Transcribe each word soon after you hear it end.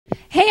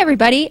Hey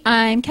everybody,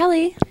 I'm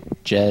Kelly.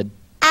 Jed.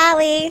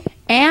 Allie.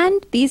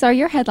 And these are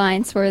your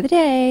headlines for the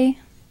day.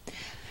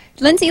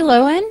 Lindsay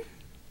Lohan.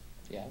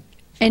 Yeah.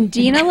 And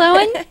Dina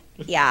Lohan.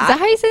 Yeah. Is that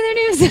how you say their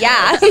names?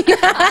 Yeah.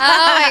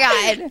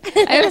 Oh my god.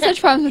 I have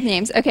such problems with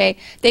names. Okay.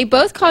 They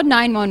both called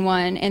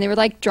 911 and they were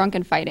like drunk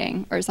and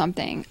fighting or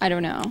something. I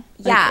don't know.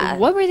 Like, Yeah.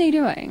 what were they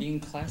doing? Being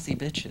classy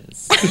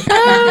bitches.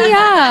 Oh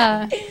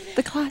yeah.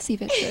 The classy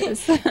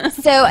bitches.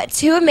 So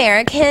 2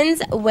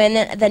 Americans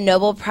win the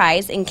Nobel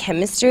Prize in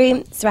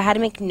chemistry. So I had to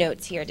make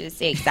notes here to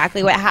see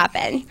exactly what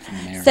happened.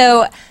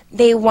 So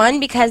they won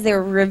because they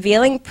were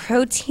revealing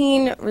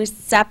protein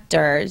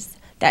receptors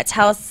that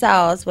tell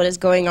cells what is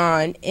going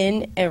on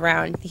in and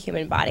around the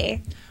human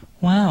body.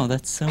 Wow,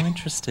 that's so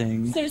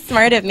interesting. So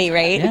smart of me,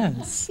 right?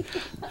 Yes.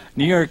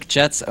 New York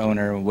Jets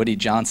owner Woody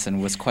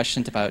Johnson was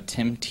questioned about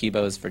Tim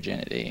Tebow's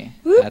virginity.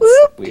 Whoop, That's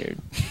whoop. weird.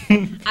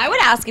 I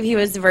would ask if he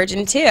was a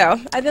virgin too.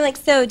 I'd be like,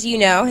 so do you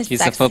know his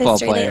He's a sex football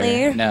history player.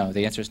 lately? No,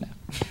 the answer is no.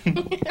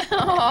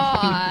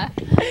 Aw.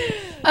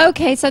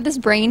 Okay, so this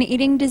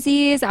brain-eating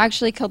disease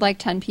actually killed like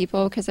 10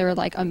 people because there were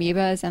like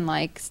amoebas and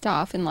like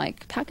stuff in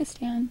like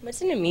Pakistan.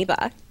 What's an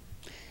amoeba?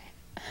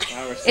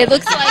 It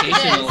looks like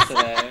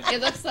this.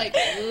 It looks like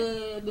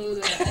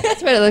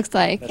that's what it looks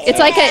like. It's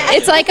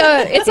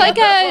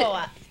like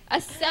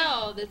a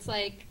cell that's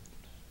like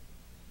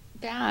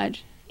bad.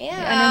 Ew.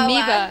 An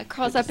amoeba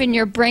crawls up in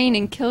your brain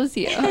and kills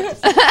you.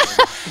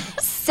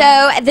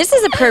 So this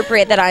is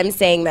appropriate that I'm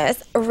saying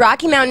this.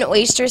 Rocky Mountain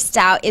Oyster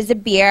Stout is a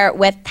beer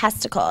with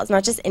testicles.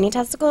 Not just any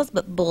testicles,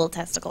 but bull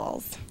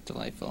testicles.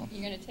 Delightful.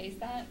 You're gonna taste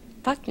that?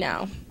 Fuck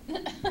no.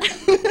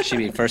 Should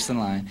be first in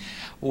line.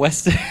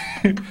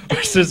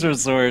 Westage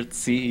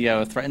Resorts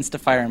CEO threatens to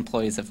fire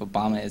employees if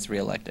Obama is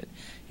reelected.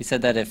 He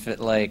said that if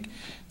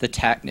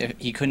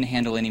he couldn't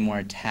handle any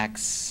more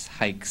tax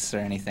hikes or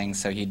anything,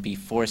 so he'd be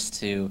forced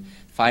to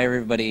fire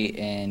everybody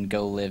and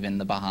go live in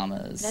the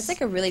Bahamas. That's like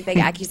a really big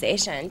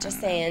accusation.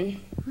 Just saying.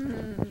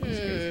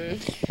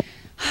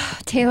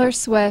 Taylor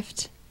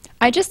Swift.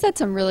 I just said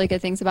some really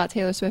good things about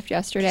Taylor Swift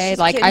yesterday. She's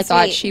Like cute I and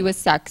thought sweet. she was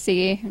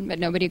sexy, but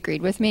nobody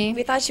agreed with me.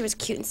 We thought she was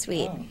cute and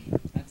sweet. Oh,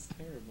 that's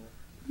terrible.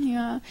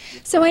 Yeah.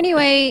 So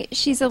anyway,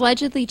 she's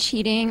allegedly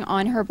cheating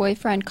on her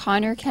boyfriend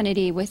Connor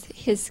Kennedy with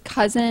his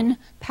cousin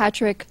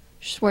Patrick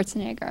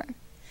Schwarzenegger.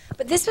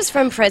 But this was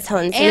from Pris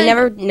Hilton, so you And-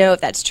 never know if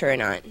that's true or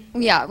not.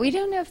 Yeah, we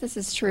don't know if this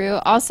is true.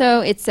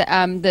 Also, it's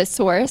the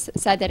source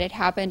said that it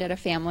happened at a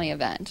family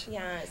event.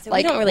 Yeah, so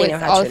Like we don't really with know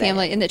how all true the that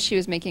family, is. and that she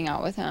was making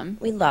out with him.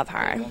 We love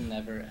her. We'll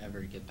never,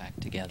 ever get back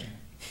together.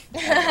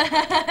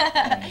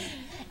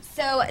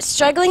 So,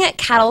 struggling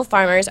cattle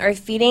farmers are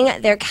feeding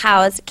their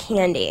cows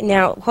candy.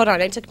 Now, hold on,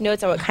 I took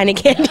notes on what kind of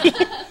candy.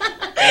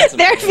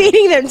 They're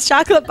feeding them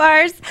chocolate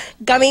bars,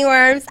 gummy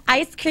worms,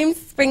 ice cream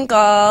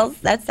sprinkles,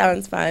 that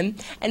sounds fun,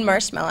 and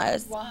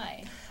marshmallows.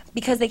 Why?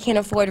 Because they can't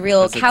afford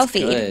real 'Cause cow it's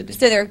feed. good.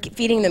 So they're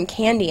feeding them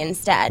candy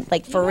instead,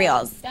 like for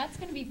reals. That's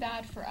going to be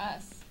bad for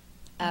us.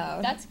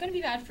 Oh. That's going to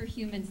be bad for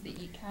humans that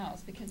eat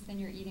cows because then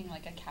you're eating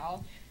like a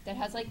cow that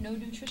has like no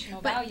nutritional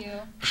value.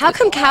 How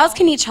come cows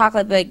can eat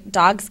chocolate but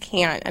dogs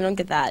can't? I don't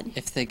get that.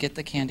 If they get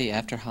the candy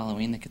after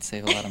Halloween, they could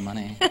save a lot of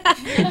money.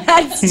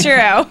 That's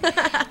true.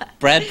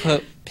 Brad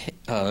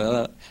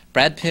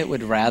Pitt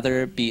would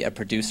rather be a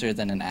producer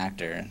than an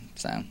actor,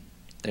 so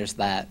there's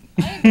that.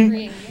 I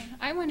agree.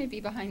 I want to be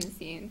behind the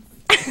scenes.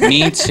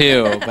 Me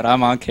too, but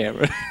I'm on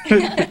camera.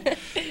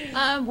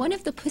 One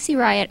of the Pussy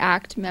Riot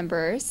Act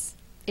members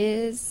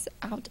is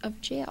out of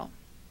jail.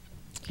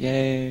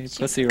 Yay,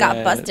 Pussy Got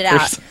Riot. busted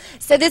out.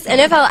 So this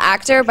NFL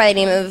actor by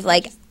the name of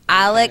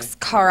Alex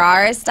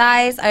Carraras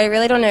dies. I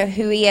really don't know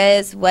who he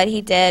is, what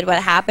he did,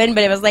 what happened,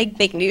 but it was like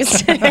big news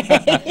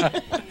today.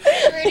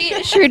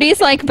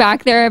 Shrudi's like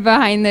back there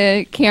behind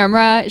the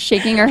camera,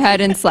 shaking her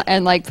head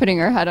and like putting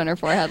her head on her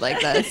forehead like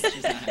this.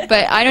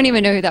 But I don't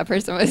even know who that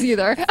person was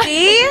either.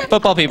 See?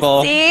 Football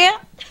people. See?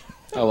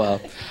 Oh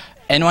well.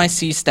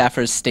 NYC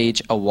staffers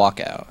stage a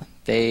walkout.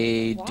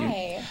 They do.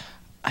 Why?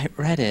 I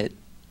read it.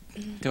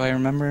 Do I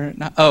remember?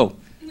 No. Oh.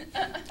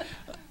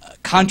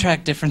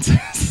 Contract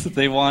differences.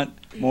 They want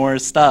more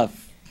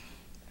stuff.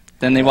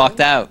 Then they walked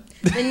out.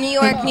 The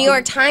New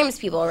York Times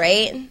people,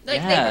 right? Like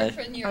Yeah. they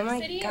work for New York Oh my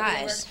City.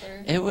 gosh.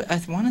 Or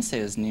I want to say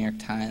it was New York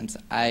Times.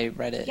 I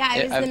read it. Yeah,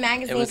 it was the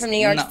magazine was from New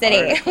in York the City.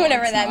 article.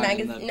 Whatever It's that not in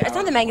magazine. No, it's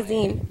not the PowerPoint.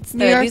 magazine. It's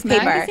New the York's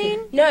newspaper. magazine?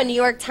 No, New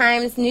York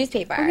Times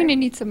newspaper. We're gonna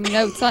need some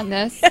notes on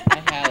this.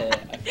 I had it.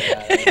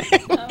 I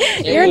forgot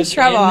it. You're in was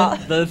trouble.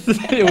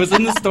 It was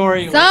in the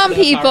story. It was Some in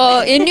the people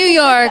PowerPoint. in New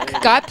York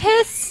got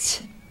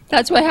pissed.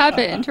 That's what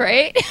happened,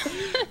 right?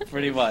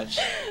 Pretty much.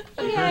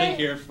 You heard it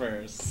here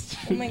first.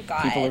 Oh my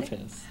God. People are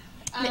pissed.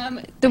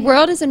 The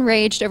world is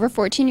enraged over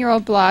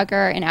 14-year-old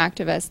blogger and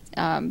activist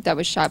that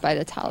was shot by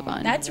the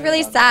Taliban. That's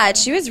really sad.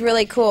 She was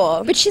really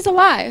cool. But she's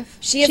alive.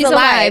 She is She's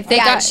alive. They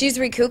yeah, got, she's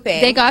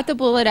recouping. they got the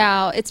bullet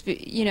out. It's,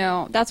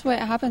 that's what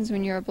happens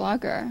when you're a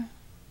blogger.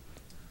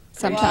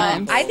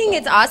 Sometimes. I think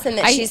it's awesome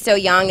that I- she's so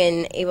young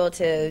and able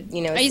to,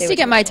 I used to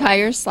get my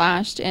tires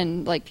slashed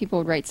and like people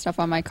would write stuff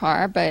on my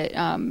car, but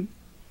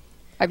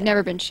I've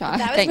never been shocked.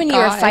 That was thank when you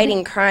God. were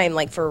fighting crime,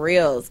 like for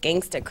reals,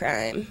 gangsta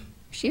crime.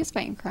 She was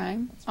fighting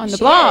crime on the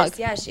blog.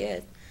 Yeah, she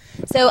is.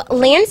 So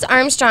Lance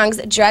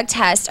Armstrong's drug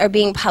tests are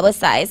being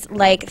publicized.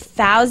 Like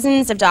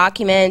thousands of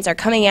documents are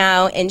coming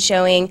out and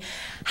showing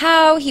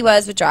how he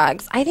was with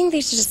drugs. I think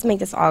they should just make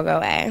this all go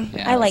away.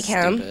 Yeah, I like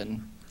him.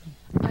 stupid.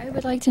 I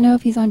would like to know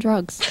if he's on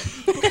drugs.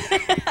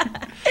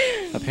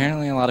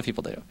 Apparently, a lot of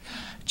people do.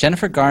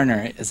 Jennifer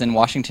Garner is in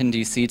Washington,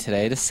 D.C.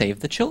 today to save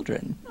the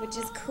children. Which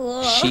is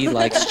cool. She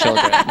likes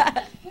children.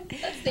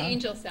 That's the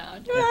angel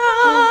sound.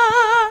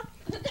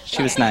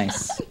 She was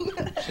nice.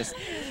 Just,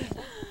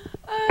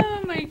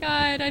 Oh my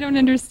God, I don't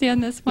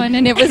understand this one,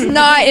 and it was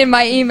not in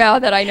my email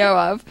that I know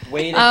of.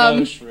 way to go,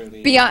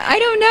 Shruti. I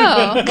don't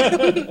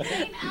know.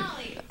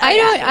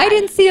 I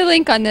didn't see a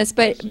link on this,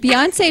 but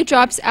Beyonce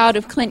drops out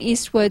of Clint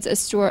Eastwood's A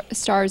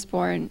Star Is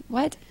Born.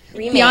 What?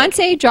 Remake.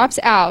 Beyonce drops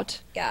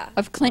out Yeah.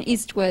 of Clint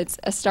Eastwood's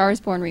A Star Is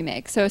Born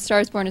remake. So A Star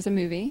Is Born is a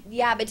movie.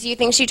 Yeah, but do you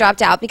think she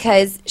dropped out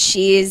because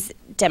she's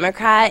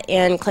Democrat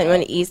and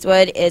Clint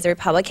Eastwood is a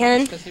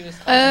Republican?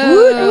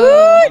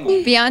 Oh,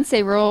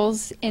 Beyonce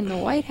rolls in the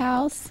White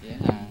House.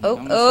 Yeah, Oh,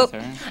 almost oh.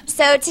 with her.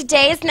 So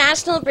today is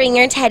National Bring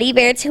Your Teddy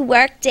Bear to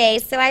Work Day,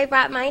 so I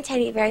brought my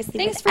teddy bear.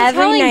 Thanks for every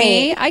telling night.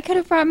 me. I could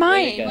have brought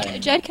mine. Way to go.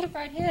 Jed could have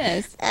brought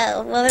his.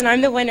 Oh, well then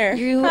I'm the winner.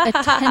 You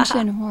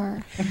attention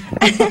whore.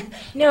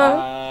 No,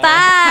 Bye. bye.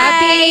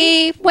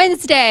 Happy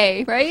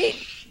Wednesday, right?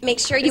 Make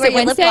sure Is you wear it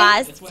your lip Wednesday?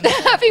 gloss. It's Wednesday.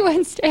 Happy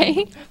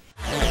Wednesday.